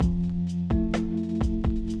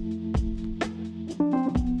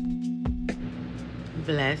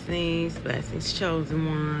Blessings, chosen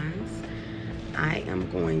ones. I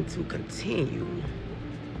am going to continue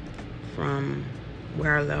from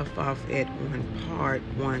where I left off at part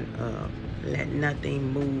one of Let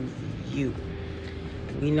Nothing Move You.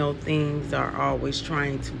 We know things are always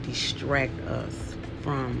trying to distract us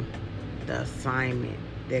from the assignment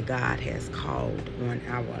that God has called on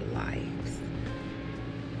our lives,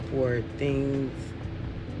 for things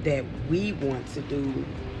that we want to do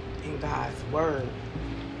in God's word.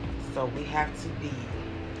 So we have to be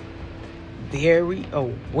very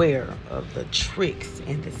aware of the tricks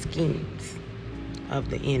and the schemes of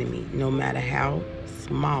the enemy, no matter how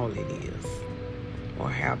small it is or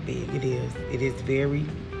how big it is. It is very,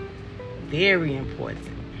 very important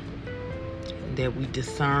that we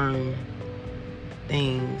discern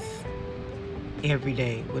things every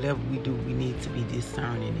day. Whatever we do, we need to be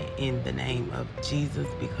discerning it in the name of Jesus,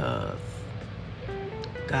 because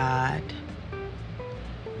God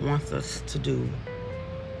wants us to do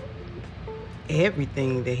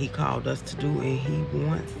everything that He called us to do, and He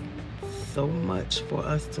wants so much for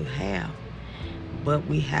us to have. But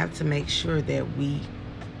we have to make sure that we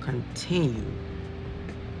continue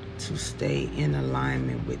to stay in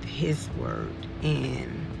alignment with His word,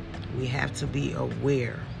 and we have to be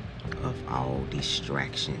aware of all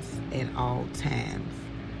distractions at all times.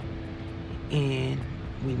 And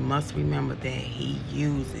we must remember that He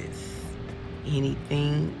uses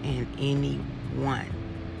anything and anyone.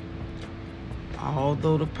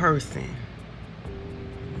 Although the person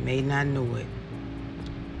may not know it,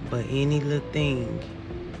 but any little thing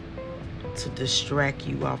to distract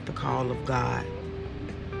you off the call of God,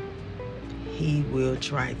 He will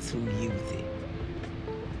try to use it.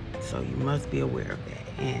 So you must be aware of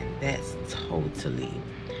that. And that's totally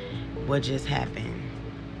what just happened.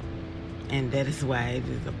 And that is why it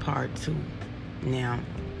is a part 2 now.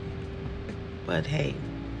 But hey,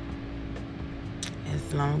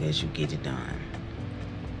 as long as you get it done.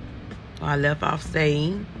 I left off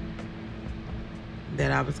saying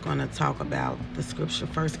that I was going to talk about the scripture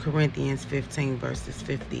 1 Corinthians 15 verses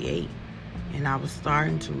 58. And I was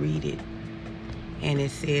starting to read it. And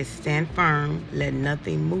it says, "Stand firm, let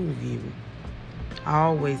nothing move you.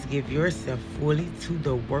 Always give yourself fully to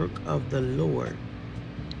the work of the Lord,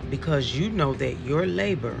 because you know that your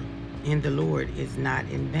labor in the Lord is not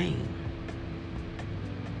in vain."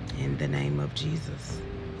 In the name of Jesus.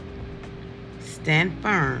 Stand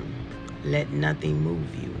firm, let nothing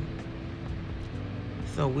move you.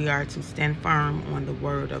 So we are to stand firm on the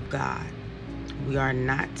word of God. We are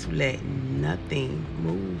not to let nothing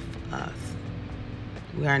move us.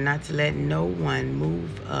 We are not to let no one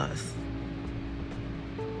move us.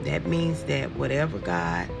 That means that whatever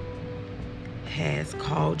God has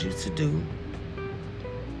called you to do,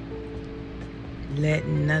 let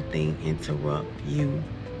nothing interrupt you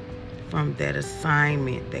from that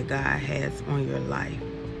assignment that God has on your life.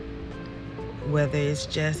 Whether it's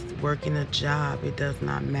just working a job, it does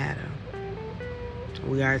not matter.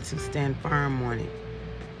 We are to stand firm on it.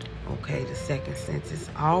 Okay, the second sentence,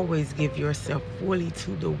 always give yourself fully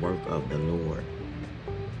to the work of the Lord.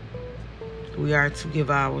 We are to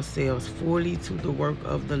give ourselves fully to the work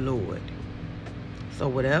of the Lord. So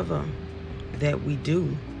whatever that we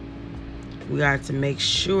do, we are to make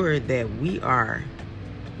sure that we are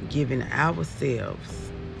giving ourselves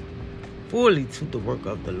fully to the work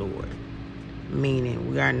of the Lord.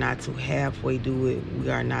 Meaning we are not to halfway do it. We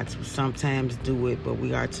are not to sometimes do it, but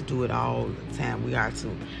we are to do it all the time. We are to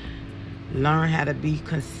learn how to be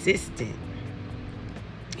consistent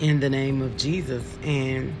in the name of Jesus.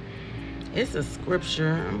 And it's a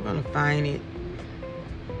scripture, I'm going to find it,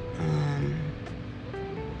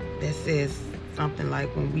 that says something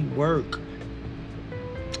like, when we work,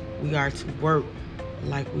 we are to work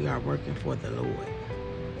like we are working for the Lord.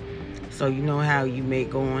 So you know how you may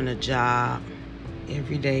go on a job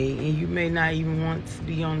every day, and you may not even want to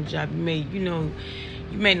be on the job. You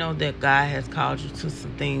may know that God has called you to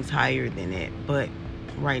some things higher than that, but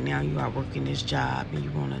right now you are working this job and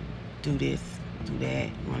you want to do this, do that.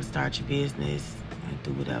 You want to start your business and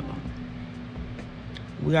do whatever.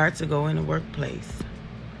 We are to go in the workplace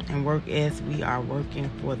and work as we are working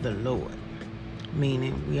for the Lord.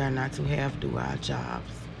 Meaning we are not to have to do our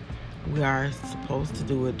jobs. We are supposed to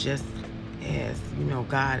do it just as,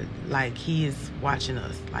 God, like He is watching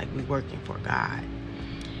us, like we're working for God.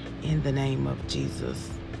 In the name of Jesus.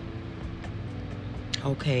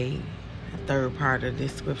 Okay, the third part of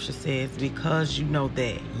this scripture says, because you know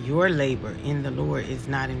that your labor in the Lord is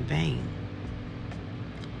not in vain.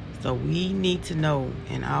 So we need to know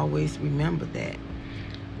and always remember that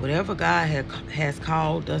whatever God has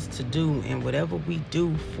called us to do, and whatever we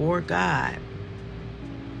do for God,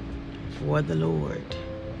 for the Lord,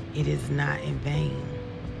 it is not in vain.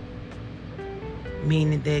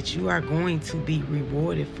 Meaning that you are going to be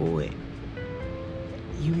rewarded for it.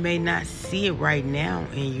 You may not see it right now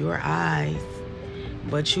in your eyes,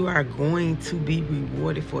 but you are going to be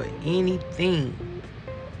rewarded for anything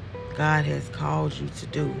God has called you to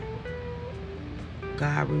do.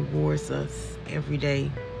 God rewards us every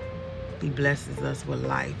day. He blesses us with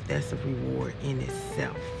life. That's a reward in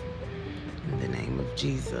itself. In the name of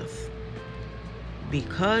Jesus.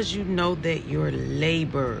 Because you know that your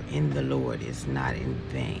labor in the Lord is not in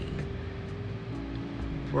vain.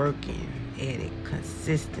 Working at it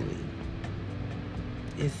consistently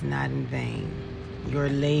is not in vain. Your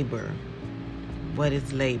labor. What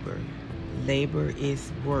is labor? Labor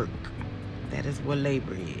is work. That is what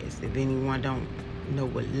labor is. If anyone don't know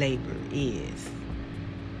what labor is,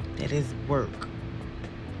 that is work.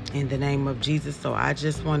 In the name of Jesus. So I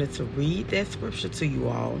just wanted to read that scripture to you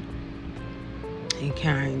all and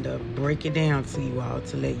kind of break it down to you all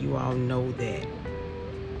to let you all know that,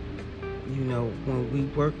 you know, when we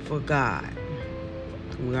work for God,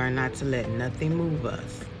 we are not to let nothing move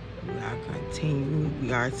us.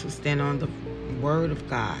 We are to stand on the word of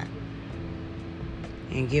God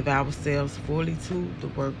and give ourselves fully to the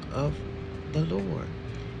work of the Lord.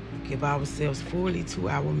 Give ourselves fully to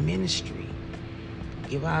our ministry.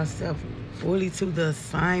 Give ourselves fully to the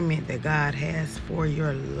assignment that God has for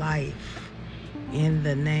your life. In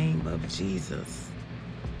the name of Jesus.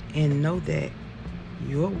 And know that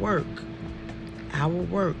your work, our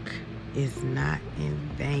work, is not in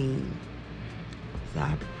vain. So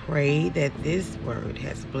I pray that this word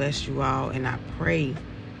has blessed you all. And I pray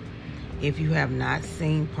if you have not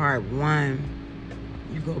seen part 1,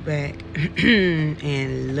 you go back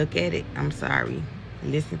and look at it. I'm sorry.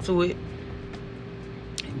 Listen to it.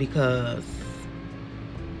 Because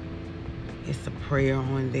it's a prayer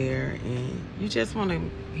on there, and you just want to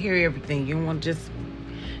hear everything. You don't want to just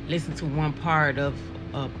listen to one part of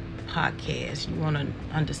a podcast. You want to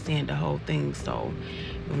understand the whole thing. So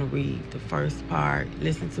you want to read the first part,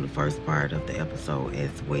 listen to the first part of the episode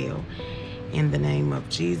as well. In the name of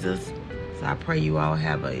Jesus. So I pray you all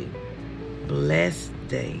have a blessed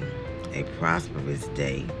day, a prosperous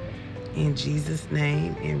day. In Jesus'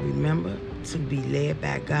 name. And remember to be led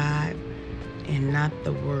by God and not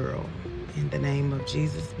the world. In the name of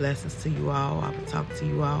Jesus, blessings to you all. I will talk to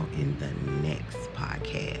you all in the next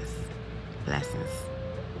podcast. Blessings.